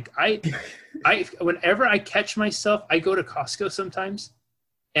thing. Like I whenever I catch myself, I go to Costco sometimes,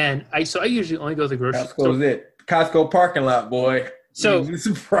 and I usually only go to the grocery store. Costco's it. Costco parking lot, boy. So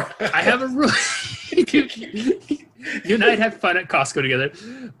I have a rule. You and I had fun at Costco together.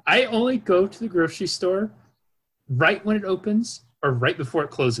 I only go to the grocery store right when it opens or right before it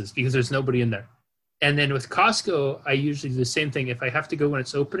closes, because there's nobody in there. And then with Costco, I usually do the same thing. If I have to go when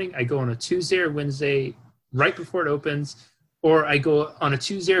it's opening, I go on a Tuesday or Wednesday right before it opens, or I go on a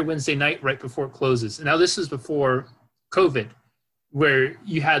Tuesday or Wednesday night right before it closes. And now this is before COVID, where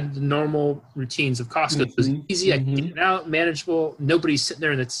you had the normal routines of Costco. It was easy, I can get it out, manageable, nobody's sitting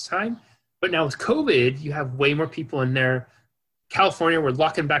there in its time. But now with COVID, you have way more people in there. California, we're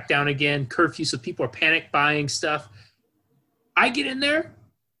locking back down again, curfew, so people are panic buying stuff. I get in there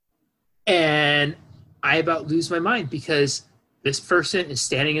and I about lose my mind because this person is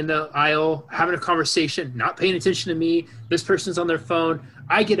standing in the aisle having a conversation, not paying attention to me. This person's on their phone.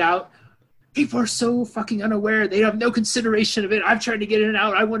 I get out. People are so fucking unaware. They have no consideration of it. I'm trying to get in and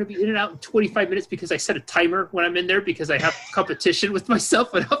out. I want to be in and out in 25 minutes because I set a timer when I'm in there because I have competition with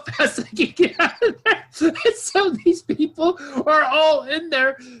myself and how fast I can get out of there. And so these people are all in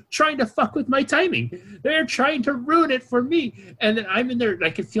there trying to fuck with my timing. They're trying to ruin it for me. And then I'm in there and I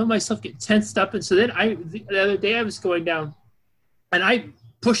can feel myself get tensed up. And so then the other day I was going down and I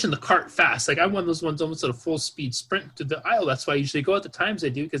pushing the cart fast. Like I'm one of those ones almost at a full speed sprint to the aisle. That's why I usually go at the times I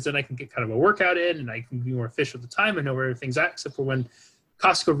do, because then I can get kind of a workout in and I can be more efficient with the time. I know where everything's at, except for when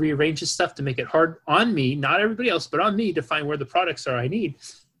Costco rearranges stuff to make it hard on me, not everybody else, but on me to find where the products are I need.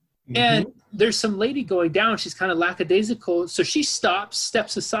 Mm-hmm. And there's some lady going down. She's kind of lackadaisical. So she stops,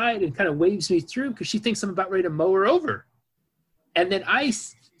 steps aside and kind of waves me through because she thinks I'm about ready to mow her over. And then I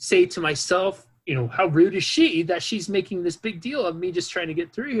say to myself, you know, how rude is she that she's making this big deal of me just trying to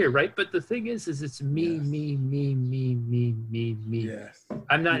get through here, right? But the thing is it's me, yes. me. Yes.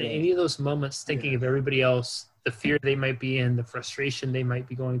 I'm not in any of those moments thinking of everybody else, the fear they might be in, the frustration they might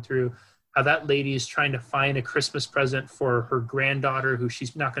be going through, how that lady is trying to find a Christmas present for her granddaughter who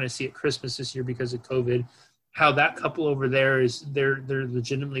she's not going to see at Christmas this year because of COVID, how that couple over there is they're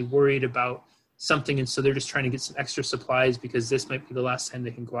legitimately worried about something, and so they're just trying to get some extra supplies because this might be the last time they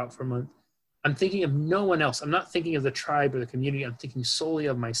can go out for a month. I'm thinking of no one else. I'm not thinking of the tribe or the community. I'm thinking solely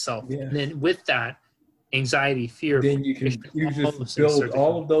of myself. Yeah. And then with that, anxiety, fear. Then you just build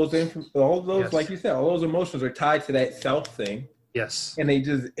all of those, yes. Like you said, all those emotions are tied to that self thing. Yes. And they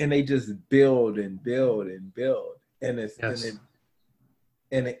just build and build and build. And it's, yes.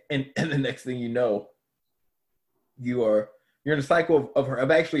 and the next thing you know, you're in a cycle of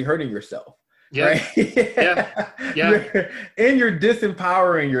actually hurting yourself. Yeah. Right? Yeah. And you're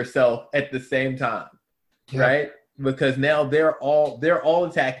disempowering yourself at the same time. Yeah. Right? Because now they're all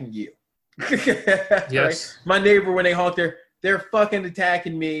attacking you. Yes. Right? My neighbor, when they honk, they're fucking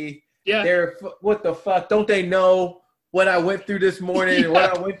attacking me. Yeah. What the fuck? Don't they know what I went through this morning and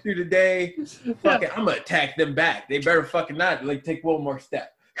what I went through today? Fuck it, I'm gonna attack them back. They better fucking not take one more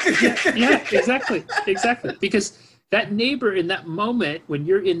step. Yeah, exactly. Because that neighbor in that moment, when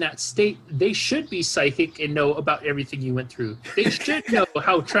you're in that state, they should be psychic and know about everything you went through. They should know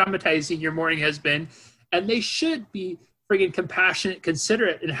how traumatizing your morning has been, and they should be friggin' compassionate,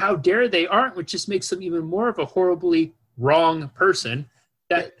 considerate, and how dare they aren't, which just makes them even more of a horribly wrong person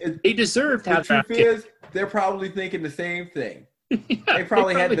that they deserve to have. The truth is, they're probably thinking the same thing. They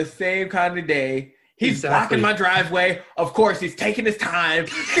probably had the same kind of day. He's blocking my driveway. Of course, he's taking his time.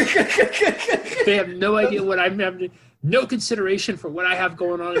 They have no idea what I'm having, no consideration for what I have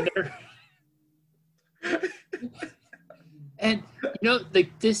going on in there. And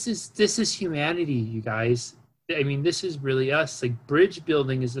this is humanity, you guys. I mean, this is really us. Like, bridge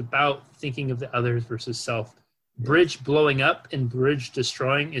building is about thinking of the others versus self. Bridge blowing up and bridge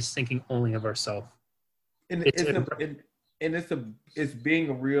destroying is thinking only of ourselves. And it's being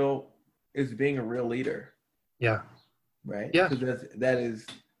a real leader. Yeah. Right. Yeah. Because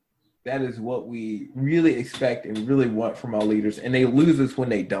that is what we really expect and really want from our leaders. And they lose us when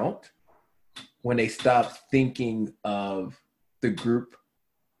they don't. When they stop thinking of the group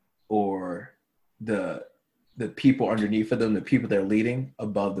or the people underneath of them, the people they're leading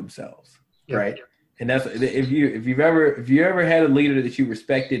above themselves. Yeah. Right. And that's if you ever had a leader that you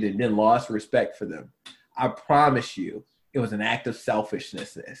respected and then lost respect for them, I promise you it was an act of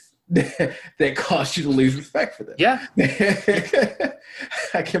selfishness that caused you to lose respect for them. Yeah.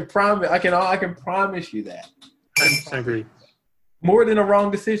 I can promise you that. I agree. More than a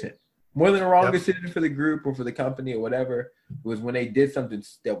wrong decision. More than a wrong decision for the group or for the company or whatever. It was when they did something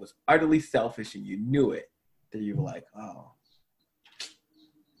that was utterly selfish and you knew it, that you were like, oh,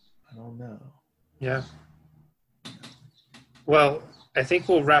 I don't know. Yeah. Well, I think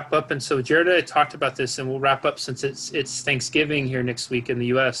we'll wrap up. And so Jared and I talked about this, and we'll wrap up since it's Thanksgiving here next week in the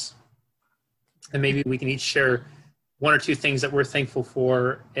U.S. And maybe we can each share one or two things that we're thankful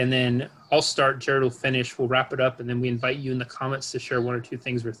for. And then I'll start, Jared will finish, we'll wrap it up. And then we invite you in the comments to share one or two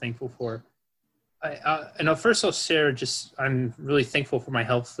things we're thankful for. First I'll share I'm really thankful for my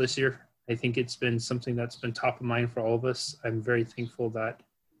health this year. I think it's been something that's been top of mind for all of us. I'm very thankful that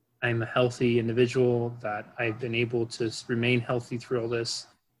I'm a healthy individual, that I've been able to remain healthy through all this.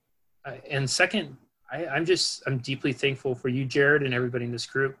 And second, I'm deeply thankful for you, Jared, and everybody in this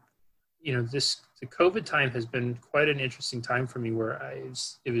group. The COVID time has been quite an interesting time for me, where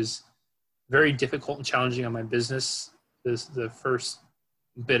it was very difficult and challenging on my business. The first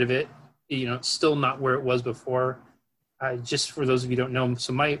bit of it, it's still not where it was before. Just for those of you who don't know,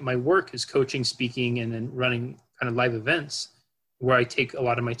 so my work is coaching, speaking, and then running kind of live events where I take a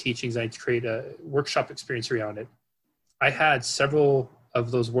lot of my teachings, I create a workshop experience around it. I had several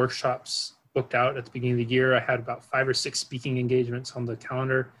of those workshops booked out at the beginning of the year. I had about 5 or 6 speaking engagements on the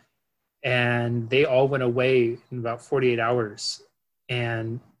calendar, and they all went away in about 48 hours.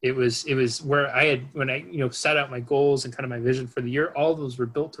 And it was where I had, when I, set out my goals and kind of my vision for the year, all those were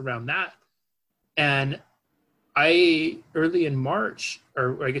built around that. And early in March,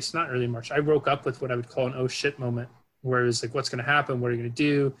 or I guess not early in March, I woke up with what I would call an oh shit moment, where it was like, what's going to happen? What are you going to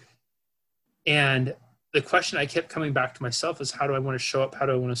do? And the question I kept coming back to myself is, how do I want to show up? How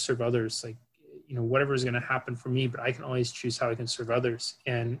do I want to serve others? Like, whatever is going to happen for me, but I can always choose how I can serve others.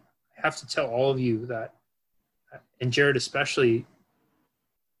 And I have to tell all of you that, and Jared especially,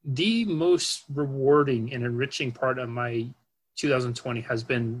 the most rewarding and enriching part of my 2020 has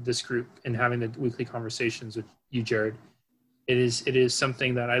been this group and having the weekly conversations with you, Jared. It is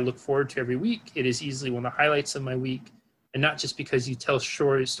something that I look forward to every week. It is easily one of the highlights of my week. And not just because you tell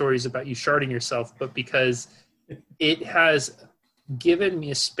stories about you sharding yourself, but because it has given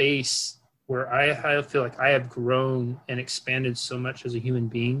me a space where I feel like I have grown and expanded so much as a human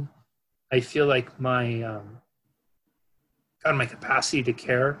being. I feel like my capacity to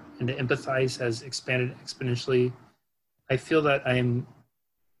care and to empathize has expanded exponentially. I feel that I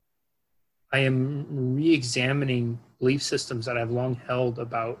am re-examining belief systems that I've long held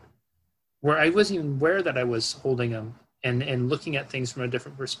about, where I wasn't even aware that I was holding them, and looking at things from a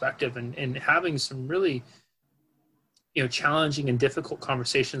different perspective, and having some really, challenging and difficult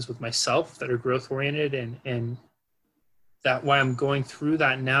conversations with myself that are growth oriented, and that while I'm going through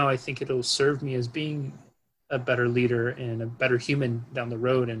that now, I think it'll serve me as being a better leader and a better human down the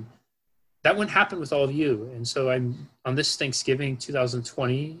road. And that wouldn't happen with all of you. And so I'm on this Thanksgiving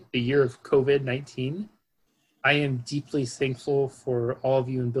 2020, the year of COVID-19. I am deeply thankful for all of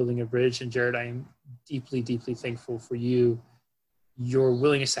you in building a bridge. And Jared, I am deeply, deeply thankful for you, your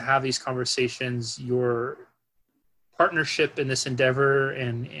willingness to have these conversations, your partnership in this endeavor,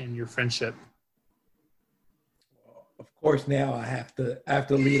 and your friendship. Of course, now I have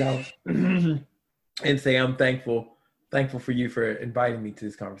to lead out and say I'm thankful for you for inviting me to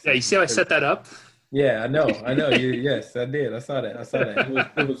this conversation. Yeah, you see how I set that up? Yeah, I know. Yes, I did. I saw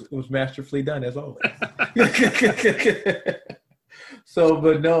that. It was masterfully done, as always. So,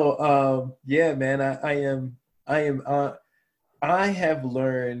 but no, yeah, man, I have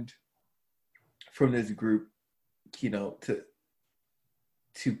learned from this group,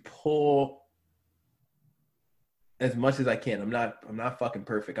 to pull as much as I can. I'm not fucking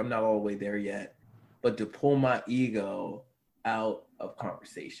perfect. I'm not all the way there yet, but to pull my ego out of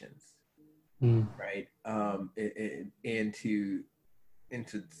conversations. Right. And to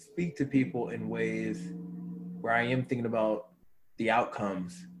speak to people in ways where I am thinking about the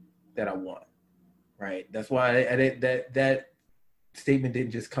outcomes that I want. Right. That's why that statement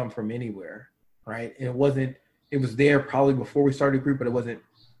didn't just come from anywhere. Right. And it was there probably before we started the group, but it wasn't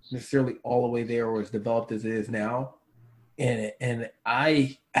necessarily all the way there or as developed as it is now. And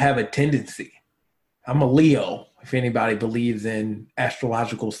I have a tendency, I'm a Leo, if anybody believes in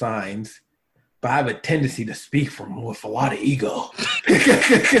astrological signs, but I have a tendency to speak with a lot of ego. I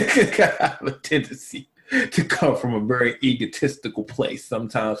have a tendency to come from a very egotistical place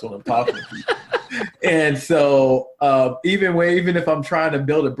sometimes when I'm talking to people. And so even if I'm trying to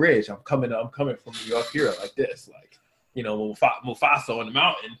build a bridge, I'm coming from you up here like this, like, Mufasa on the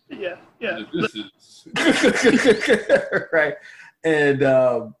mountain. Yeah. This is right. And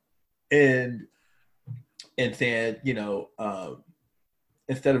saying,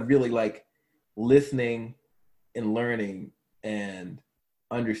 instead of really like listening and learning and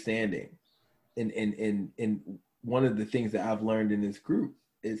understanding, and one of the things that I've learned in this group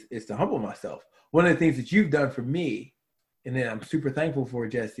is to humble myself. One of the things that you've done for me, and then I'm super thankful for,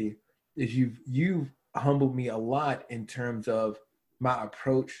 Jesse, is you've humbled me a lot in terms of my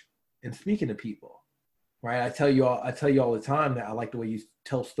approach in speaking to people. Right? I tell you all the time that I like the way you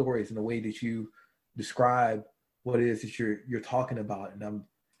tell stories and the way that you describe what it is that you're talking about, and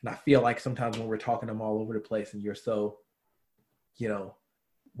I feel like sometimes when we're talking, I'm all over the place, and you're so,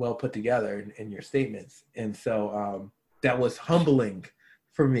 well put together in your statements, and so that was humbling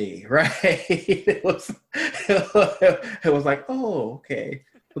for me, right? It was like, oh, okay.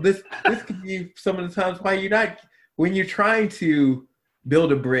 Well, this could be some of the times why when you're trying to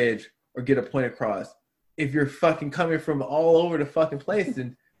build a bridge or get a point across, if you're fucking coming from all over the fucking place,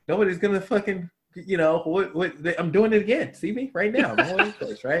 then nobody's gonna fucking I'm doing it again. See me right now. I'm all over the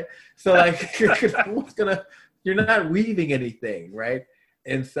place, right? So like, you're not weaving anything, right?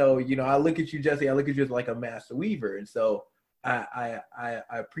 And so, I look at you, Jesse. I look at you as like a master weaver, and so I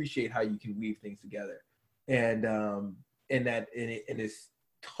appreciate how you can weave things together, and it's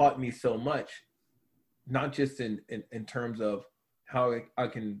taught me so much, not just in terms of how I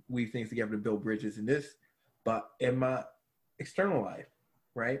can weave things together to build bridges in this, but in my external life,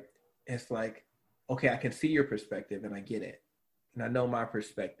 right? It's like, okay, I can see your perspective and I get it, and I know my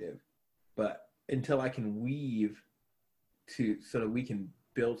perspective, but until I can weave so that we can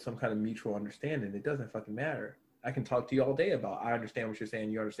build some kind of mutual understanding, it doesn't fucking matter. I can talk to you all day about, I understand what you're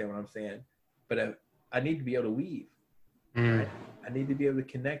saying, you understand what I'm saying, but I need to be able to weave, right? I need to be able to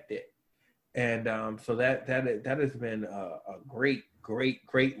connect it. And so that has been a great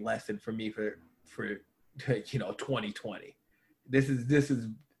lesson for me for 2020. This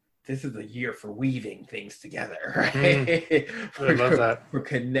is a year for weaving things together, right? I love that. For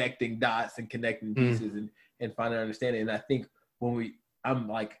connecting dots and connecting pieces and finding understanding. And I think I'm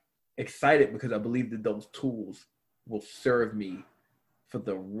like excited because I believe that those tools will serve me for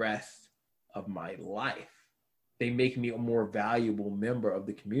the rest of my life. They make me a more valuable member of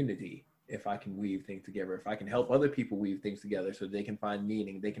the community if I can weave things together, if I can help other people weave things together so they can find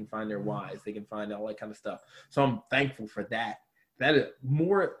meaning, they can find their whys, they can find all that kind of stuff. So I'm thankful for that. That is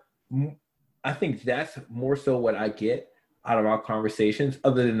more, I think that's more so what I get out of our conversations,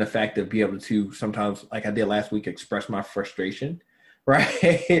 other than the fact of being able to sometimes, like I did last week, express my frustration,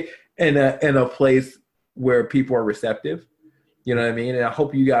 right? in a place where people are receptive. You know what I mean? And I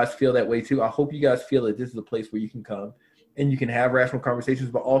hope you guys feel that way too. I hope you guys feel that this is a place where you can come and you can have rational conversations,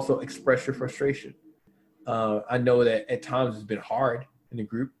 but also express your frustration. I know that at times it's been hard in the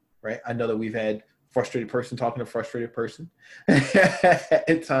group, right? I know that we've had frustrated person talking to frustrated person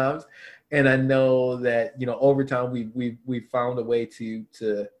at times. And I know that, over time we've found a way to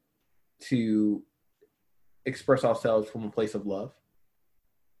express ourselves from a place of love,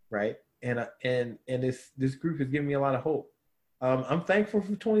 right? And this group has given me a lot of hope. I'm thankful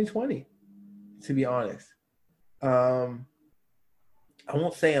for 2020, to be honest. I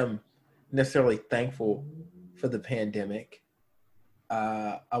won't say I'm necessarily thankful for the pandemic.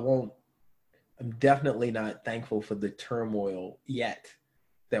 I'm definitely not thankful for the turmoil yet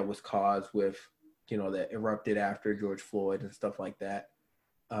that was caused with, that erupted after George Floyd and stuff like that.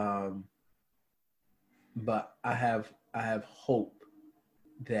 But I have hope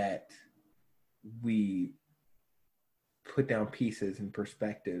that we put down pieces and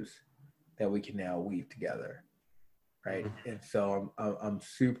perspectives that we can now weave together, right? And so I'm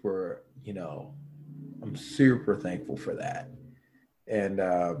super, I'm super thankful for that. And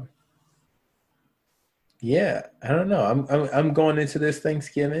yeah, I don't know. I'm going into this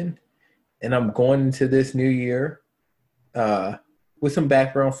Thanksgiving, and I'm going into this new year with some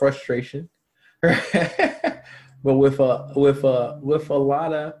background frustration, but with a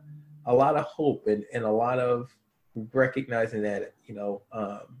lot of hope and a lot of recognizing that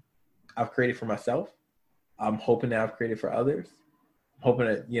I've created for myself. I'm hoping that I've created for others. I'm hoping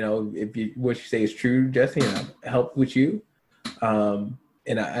that if what you say is true, Jesse, and I've helped with you.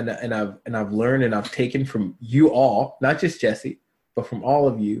 And I've learned and I've taken from you all, not just Jesse, but from all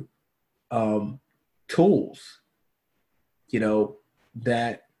of you, tools,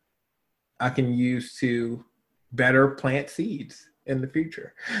 that I can use to better plant seeds in the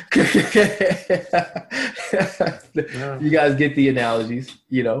future. Yeah. You guys get the analogies,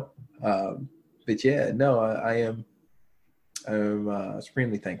 but yeah, no, I am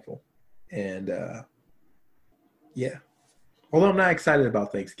supremely thankful, and yeah. Although I'm not excited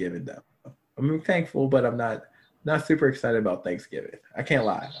about Thanksgiving, though. I'm thankful, but I'm not super excited about Thanksgiving. I can't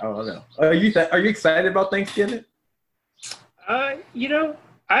lie. I don't know. Are you excited about Thanksgiving? What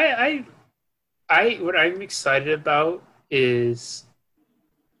I'm excited about is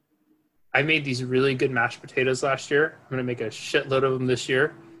I made these really good mashed potatoes last year. I'm gonna make a shitload of them this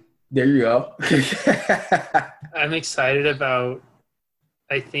year. There you go. I'm excited about.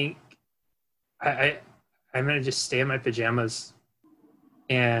 I think I'm going to just stay in my pajamas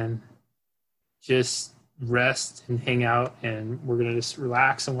and just rest and hang out, and we're going to just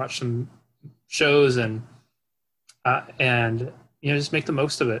relax and watch some shows and just make the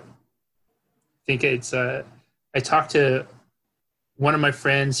most of it. I think it's I talked to one of my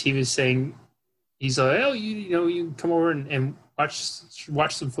friends. He was saying, he's like, oh, you can come over and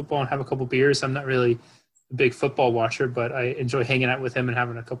watch some football and have a couple beers. I'm not really a big football watcher, but I enjoy hanging out with him and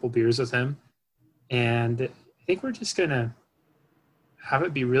having a couple beers with him. And I think we're just gonna have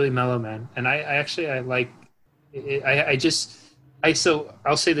it be really mellow, man. And I like it. So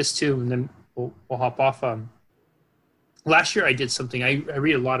I'll say this too, and then we'll hop off. Last year I did something. I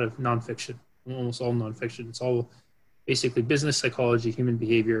read a lot of nonfiction, almost all nonfiction. It's all basically business psychology, human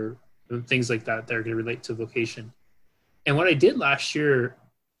behavior, things like that that are going to relate to vocation. And what I did last year,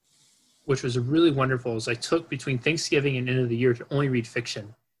 which was really wonderful, is I took between Thanksgiving and end of the year to only read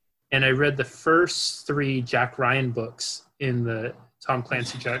fiction. And I read the first 3 Jack Ryan books in the Tom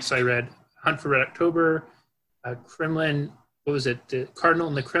Clancy Jack. So I read Hunt for Red October, Kremlin, what was it? The Cardinal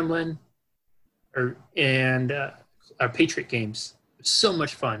in the Kremlin, and Patriot Games. It was so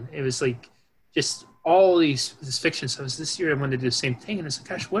much fun. It was like just all this fiction. So this year I wanted to do the same thing. And I was like,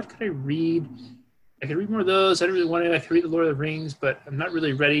 gosh, what could I read? I could read more of those. I don't really want to. I could read The Lord of the Rings, but I'm not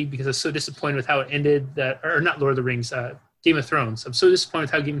really ready because I was so disappointed with how it ended. Or not Lord of the Rings, Game of Thrones. I'm so disappointed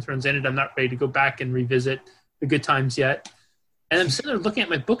with how Game of Thrones ended. I'm not ready to go back and revisit the good times yet. And I'm sitting there looking at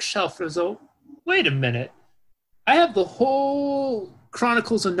my bookshelf and I was like, wait a minute. I have the whole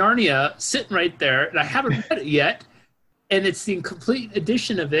Chronicles of Narnia sitting right there, and I haven't read it yet. And it's the complete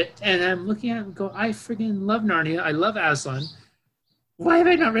edition of it. And I'm looking at it and go, I friggin' love Narnia. I love Aslan. Why have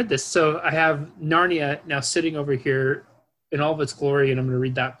I not read this? So I have Narnia now sitting over here in all of its glory, and I'm going to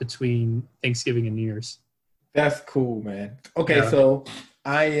read that between Thanksgiving and New Year's. That's cool, man. Okay, yeah. So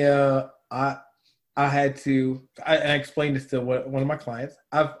I had to. I explained this to one of my clients.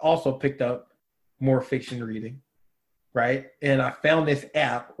 I've also picked up more fiction reading, right? And I found this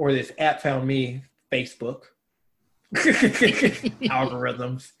app, or this app found me, Facebook.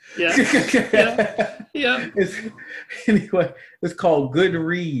 Algorithms. Yeah. Anyway, it's called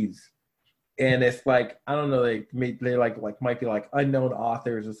Goodreads, and it's like, I don't know, they might be like unknown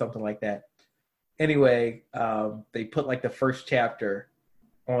authors or something like that. Anyway, they put like the first chapter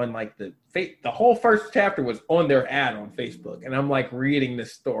on like the whole first chapter was on their ad on Facebook, and I'm like reading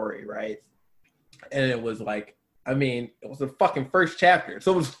this story, right? And it was like, I mean, it was the fucking first chapter,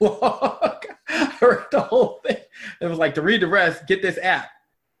 so it was long. I read the whole thing. It was like, to read the rest, get this app.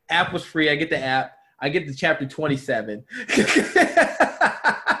 App was free. I get the app. I get to chapter 27.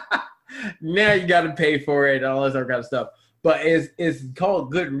 Now you got to pay for it and all this other kind of stuff. But it's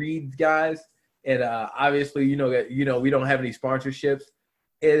called Goodreads, guys. And obviously, we don't have any sponsorships.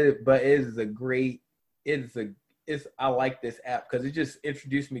 But it is a great. I like this app because it just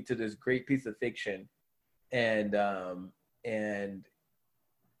introduced me to this great piece of fiction, and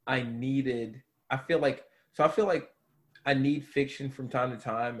I feel like I need fiction from time to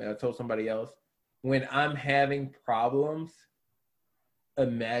time. And I told somebody else, when I'm having problems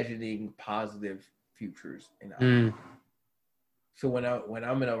imagining positive futures in So when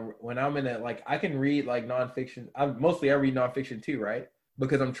I'm in a like, I can read like nonfiction. I read nonfiction too, right?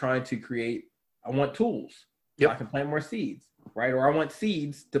 Because I'm trying to create. I want tools. Yep. So I can plant more seeds, right? Or I want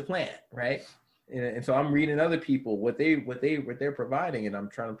seeds to plant, right? And so I'm reading other people what they're providing, and I'm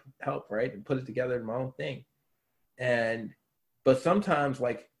trying to help, right, and put it together in my own thing. But sometimes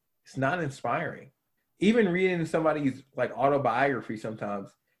like it's not inspiring. Even reading somebody's like autobiography sometimes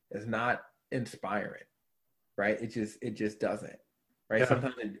is not inspiring, right? It just doesn't, right? Yeah.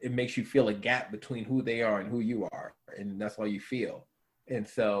 Sometimes it makes you feel a gap between who they are and who you are, and that's all you feel. And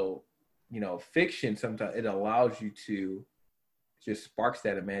so, fiction sometimes it allows you to just sparks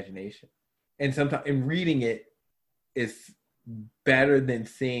that imagination. And sometimes in reading it is better than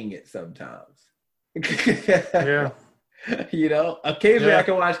seeing it sometimes. Yeah. Occasionally I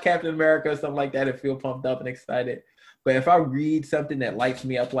can watch Captain America or something like that and feel pumped up and excited. But if I read something that lights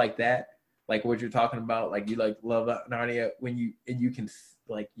me up like that, like what you're talking about, like you like love Narnia, you can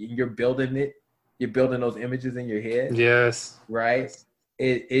like, you're building it, you're building those images in your head. Yes. Right.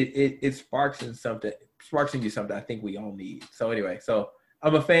 It sparks in you something I think we all need. So anyway,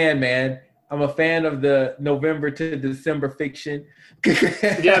 I'm a fan, man. I'm a fan of the November to December fiction.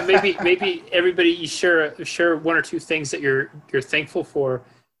 Yeah, maybe everybody, you share one or two things that you're thankful for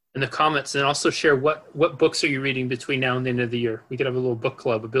in the comments, and also share what books are you reading between now and the end of the year. We could have a little book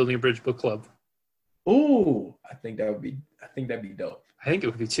club, a Building a Bridge book club. Ooh, I think that'd be dope. I think it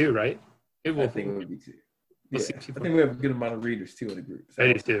would be too, right? I think it would be too. Yeah. I think we have a good amount of readers too in the group. So.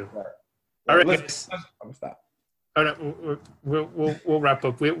 I do too. All right, guys. I'm gonna stop. Oh, no, we'll wrap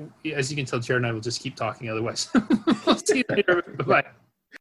up. As you can tell, Jared and I will just keep talking otherwise. We'll see you later. Bye-bye.